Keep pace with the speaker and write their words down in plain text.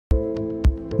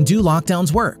Do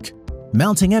lockdowns work?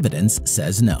 Mounting evidence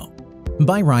says no.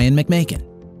 By Ryan McMaken.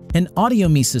 An audio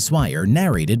Mises Wire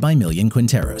narrated by Millian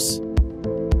Quinteros.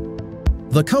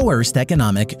 The coerced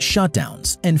economic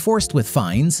shutdowns, enforced with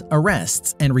fines,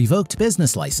 arrests, and revoked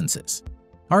business licenses,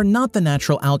 are not the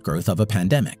natural outgrowth of a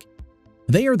pandemic.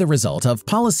 They are the result of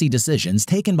policy decisions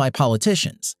taken by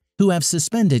politicians who have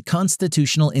suspended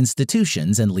constitutional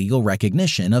institutions and legal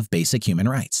recognition of basic human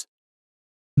rights.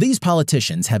 These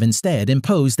politicians have instead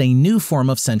imposed a new form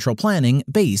of central planning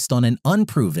based on an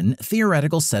unproven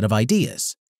theoretical set of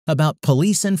ideas about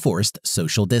police-enforced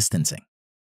social distancing.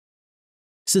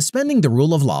 Suspending the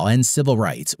rule of law and civil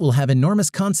rights will have enormous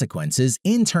consequences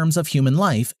in terms of human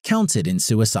life counted in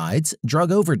suicides, drug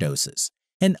overdoses,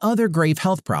 and other grave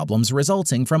health problems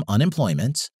resulting from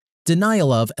unemployment,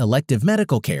 denial of elective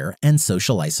medical care, and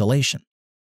social isolation.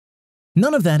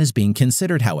 None of that is being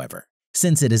considered, however,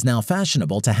 since it is now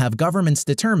fashionable to have governments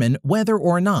determine whether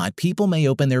or not people may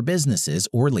open their businesses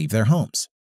or leave their homes.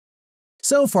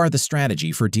 So far, the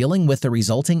strategy for dealing with the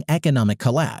resulting economic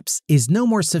collapse is no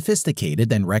more sophisticated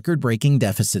than record-breaking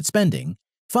deficit spending,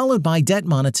 followed by debt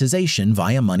monetization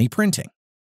via money printing.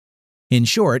 In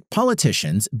short,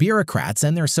 politicians, bureaucrats,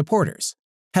 and their supporters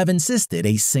have insisted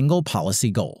a single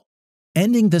policy goal: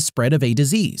 ending the spread of a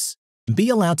disease, be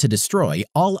allowed to destroy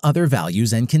all other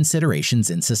values and considerations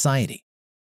in society.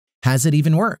 Has it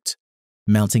even worked?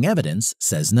 Mounting evidence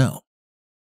says no.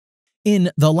 In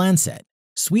The Lancet,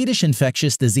 Swedish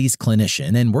infectious disease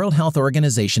clinician and World Health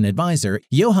Organization advisor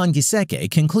Johan Giesecke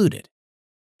concluded,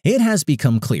 "It has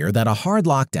become clear that a hard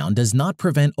lockdown does not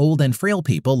prevent old and frail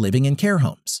people living in care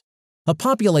homes, a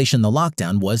population the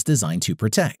lockdown was designed to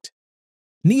protect.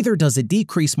 Neither does it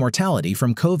decrease mortality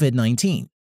from COVID-19,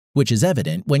 which is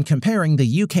evident when comparing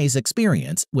the UK's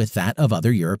experience with that of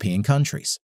other European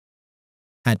countries.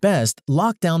 At best,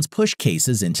 lockdowns push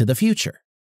cases into the future.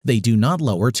 They do not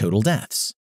lower total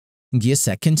deaths."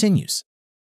 Giesecke continues,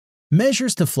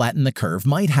 "Measures to flatten the curve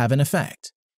might have an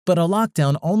effect, but a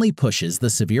lockdown only pushes the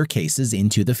severe cases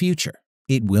into the future.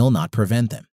 It will not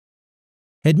prevent them.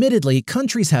 Admittedly,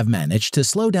 countries have managed to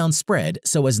slow down spread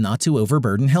so as not to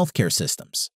overburden healthcare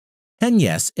systems. And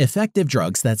yes, effective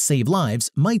drugs that save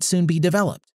lives might soon be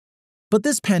developed. But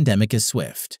this pandemic is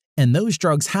swift, and those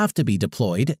drugs have to be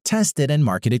deployed, tested, and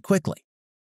marketed quickly.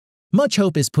 Much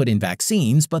hope is put in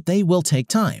vaccines, but they will take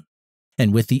time.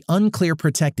 And with the unclear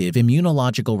protective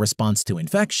immunological response to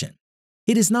infection,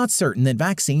 it is not certain that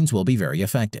vaccines will be very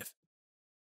effective.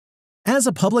 As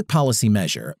a public policy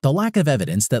measure, the lack of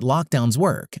evidence that lockdowns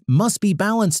work must be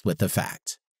balanced with the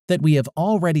fact that we have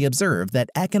already observed that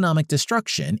economic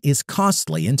destruction is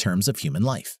costly in terms of human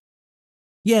life.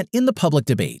 Yet, in the public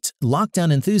debate,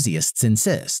 lockdown enthusiasts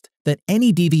insist that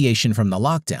any deviation from the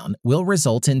lockdown will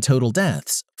result in total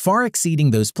deaths far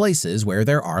exceeding those places where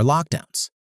there are lockdowns.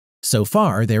 So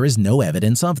far, there is no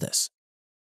evidence of this.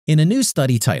 In a new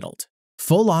study titled,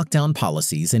 "Full Lockdown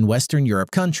Policies in Western Europe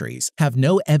Countries Have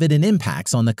No Evident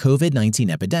Impacts on the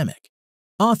COVID-19 Epidemic,"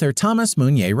 author Thomas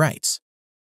Meunier writes,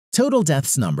 "Total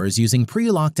deaths numbers using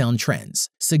pre-lockdown trends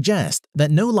suggest that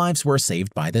no lives were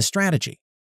saved by this strategy,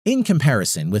 in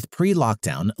comparison with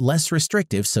pre-lockdown, less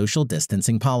restrictive social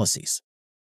distancing policies.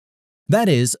 That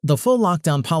is, the full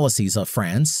lockdown policies of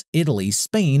France, Italy,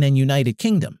 Spain, and United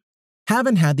Kingdom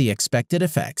haven't had the expected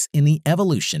effects in the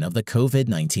evolution of the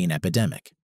COVID-19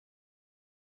 epidemic."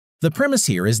 The premise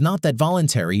here is not that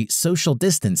voluntary social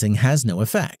distancing has no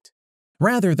effect.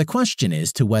 Rather, the question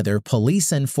is to whether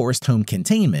police-enforced home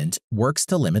containment works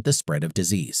to limit the spread of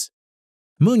disease.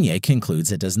 Meunier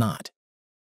concludes it does not.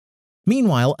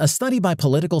 Meanwhile, a study by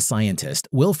political scientist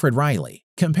Wilfred Riley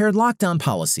compared lockdown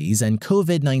policies and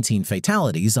COVID-19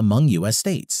 fatalities among U.S.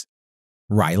 states.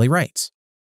 Riley writes,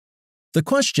 "The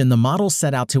question the model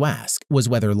set out to ask was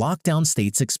whether lockdown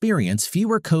states experience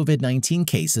fewer COVID-19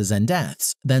 cases and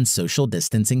deaths than social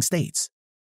distancing states,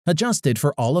 adjusted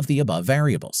for all of the above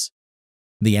variables.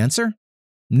 The answer?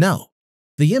 No.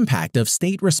 The impact of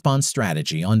state response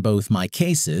strategy on both my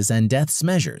cases and deaths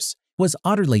measures was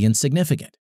utterly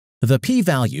insignificant. The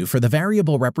p-value for the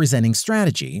variable representing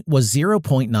strategy was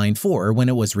 0.94 when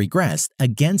it was regressed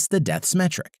against the deaths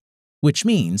metric, which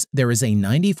means there is a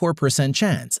 94%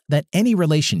 chance that any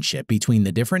relationship between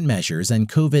the different measures and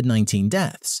COVID-19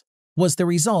 deaths was the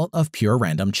result of pure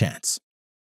random chance.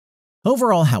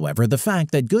 Overall, however, the fact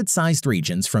that good-sized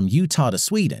regions from Utah to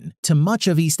Sweden to much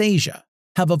of East Asia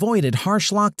have avoided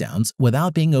harsh lockdowns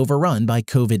without being overrun by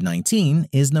COVID-19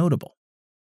 is notable.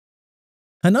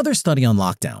 Another study on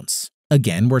lockdowns,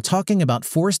 again we're talking about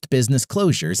forced business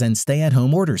closures and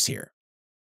stay-at-home orders here,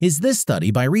 is this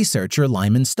study by researcher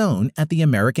Lyman Stone at the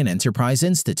American Enterprise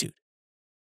Institute.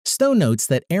 Stone notes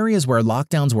that areas where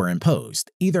lockdowns were imposed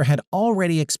either had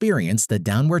already experienced a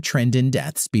downward trend in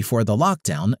deaths before the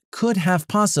lockdown could have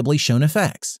possibly shown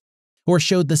effects, or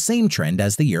showed the same trend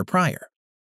as the year prior.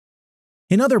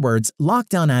 In other words,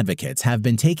 lockdown advocates have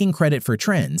been taking credit for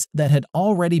trends that had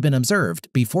already been observed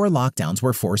before lockdowns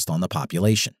were forced on the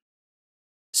population.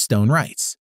 Stone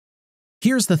writes,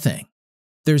 "Here's the thing.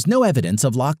 There's no evidence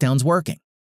of lockdowns working.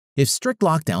 If strict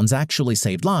lockdowns actually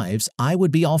saved lives, I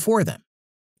would be all for them,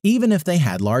 even if they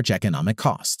had large economic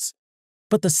costs.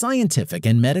 But the scientific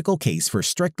and medical case for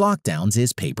strict lockdowns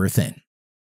is paper thin."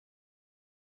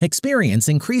 Experience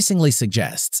increasingly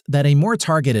suggests that a more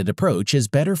targeted approach is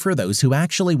better for those who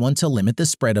actually want to limit the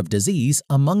spread of disease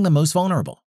among the most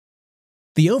vulnerable.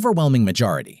 The overwhelming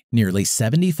majority, nearly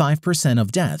 75%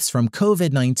 of deaths from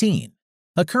COVID-19,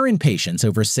 occur in patients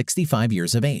over 65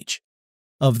 years of age.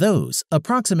 Of those,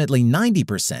 approximately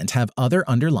 90% have other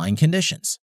underlying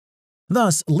conditions.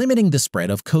 Thus, limiting the spread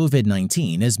of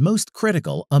COVID-19 is most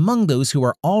critical among those who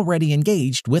are already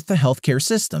engaged with the healthcare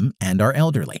system and are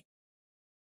elderly.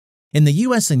 In the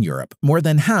US and Europe, more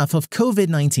than half of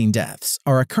COVID-19 deaths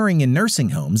are occurring in nursing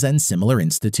homes and similar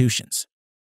institutions.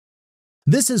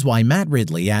 This is why Matt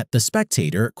Ridley at The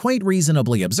Spectator quite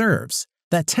reasonably observes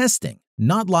that testing,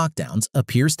 not lockdowns,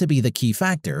 appears to be the key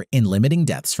factor in limiting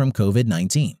deaths from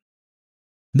COVID-19.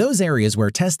 Those areas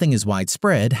where testing is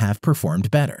widespread have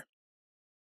performed better.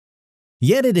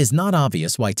 Yet it is not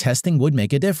obvious why testing would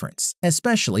make a difference,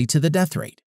 especially to the death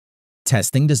rate.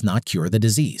 Testing does not cure the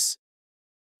disease.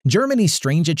 Germany's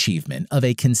strange achievement of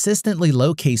a consistently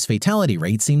low case fatality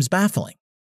rate seems baffling,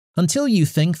 until you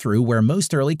think through where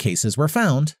most early cases were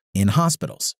found: in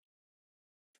hospitals.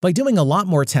 By doing a lot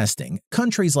more testing,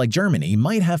 countries like Germany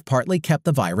might have partly kept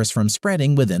the virus from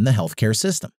spreading within the healthcare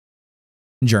system.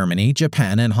 Germany,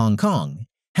 Japan, and Hong Kong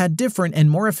had different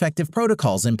and more effective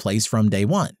protocols in place from day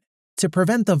one to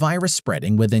prevent the virus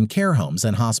spreading within care homes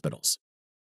and hospitals.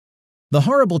 The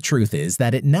horrible truth is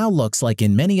that it now looks like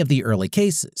in many of the early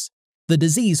cases, the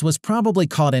disease was probably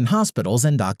caught in hospitals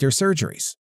and doctor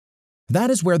surgeries.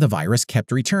 That is where the virus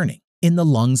kept returning, in the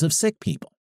lungs of sick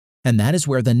people. And that is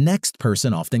where the next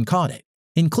person often caught it,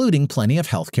 including plenty of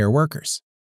healthcare workers.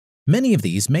 Many of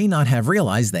these may not have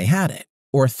realized they had it,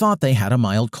 or thought they had a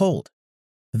mild cold.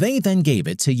 They then gave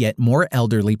it to yet more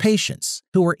elderly patients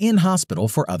who were in hospital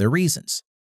for other reasons,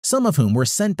 some of whom were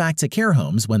sent back to care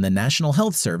homes when the National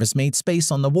Health Service made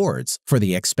space on the wards for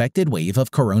the expected wave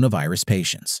of coronavirus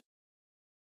patients.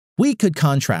 We could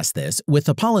contrast this with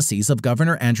the policies of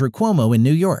Governor Andrew Cuomo in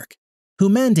New York, who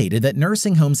mandated that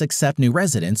nursing homes accept new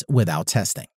residents without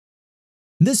testing.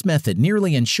 This method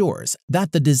nearly ensures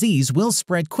that the disease will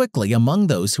spread quickly among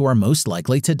those who are most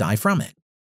likely to die from it.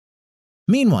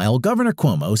 Meanwhile, Governor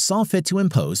Cuomo saw fit to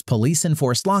impose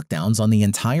police-enforced lockdowns on the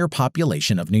entire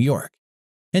population of New York,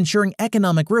 ensuring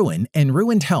economic ruin and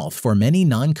ruined health for many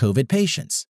non-COVID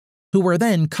patients, who were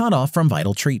then cut off from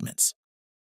vital treatments.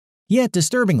 Yet,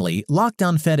 disturbingly,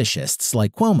 lockdown fetishists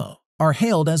like Cuomo are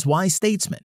hailed as wise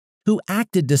statesmen who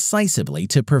acted decisively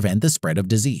to prevent the spread of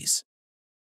disease.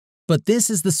 But this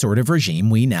is the sort of regime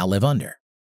we now live under.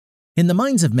 In the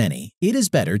minds of many, it is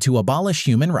better to abolish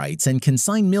human rights and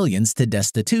consign millions to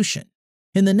destitution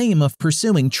in the name of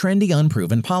pursuing trendy,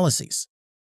 unproven policies.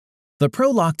 The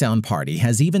pro-lockdown party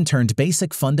has even turned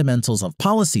basic fundamentals of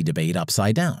policy debate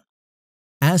upside down.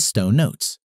 As Stone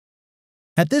notes,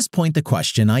 at this point the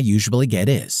question I usually get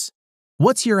is,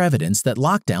 what's your evidence that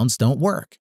lockdowns don't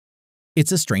work?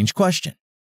 It's a strange question.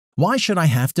 Why should I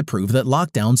have to prove that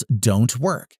lockdowns don't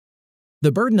work?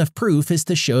 The burden of proof is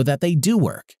to show that they do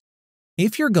work.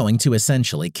 If you're going to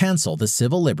essentially cancel the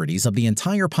civil liberties of the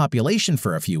entire population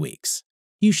for a few weeks,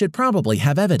 you should probably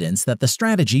have evidence that the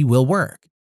strategy will work.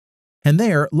 And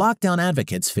there, lockdown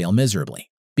advocates fail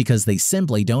miserably, because they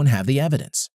simply don't have the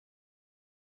evidence.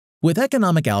 With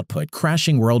economic output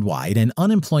crashing worldwide and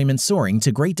unemployment soaring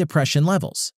to Great Depression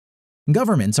levels,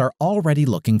 governments are already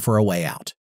looking for a way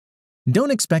out.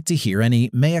 Don't expect to hear any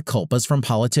mea culpas from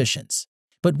politicians,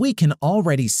 but we can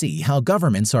already see how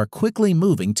governments are quickly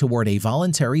moving toward a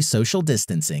voluntary social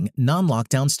distancing,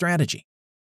 non-lockdown strategy.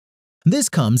 This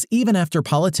comes even after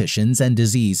politicians and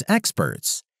disease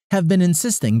experts have been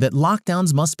insisting that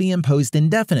lockdowns must be imposed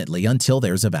indefinitely until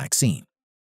there's a vaccine.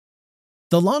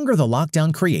 The longer the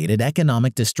lockdown-created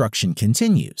economic destruction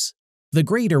continues, the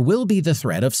greater will be the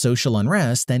threat of social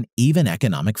unrest and even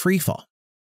economic freefall.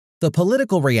 The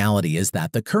political reality is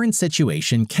that the current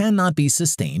situation cannot be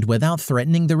sustained without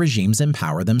threatening the regimes in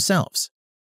power themselves.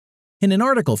 In an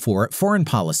article for Foreign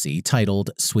Policy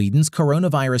titled "Sweden's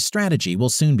Coronavirus Strategy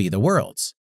Will Soon Be the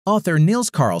World's," author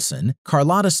Nils Carlson,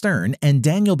 Carlotta Stern, and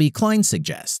Daniel B. Klein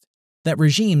suggest that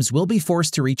regimes will be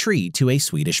forced to retreat to a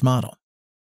Swedish model.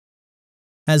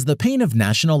 As the pain of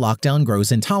national lockdown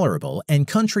grows intolerable and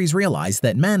countries realize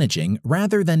that managing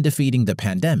rather than defeating the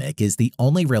pandemic is the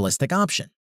only realistic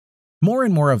option, more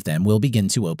and more of them will begin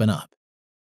to open up.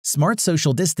 Smart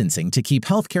social distancing to keep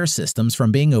healthcare systems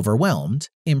from being overwhelmed,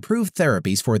 improved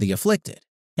therapies for the afflicted,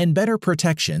 and better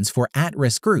protections for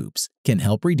at-risk groups can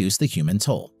help reduce the human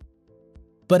toll.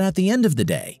 But at the end of the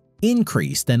day,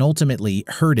 increased and ultimately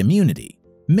herd immunity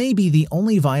may be the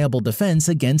only viable defense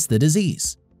against the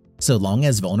disease, so long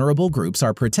as vulnerable groups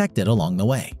are protected along the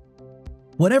way.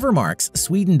 Whatever marks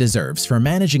Sweden deserves for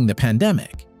managing the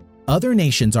pandemic, other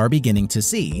nations are beginning to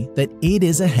see that it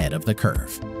is ahead of the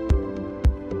curve.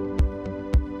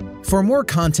 For more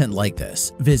content like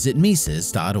this, visit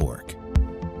Mises.org.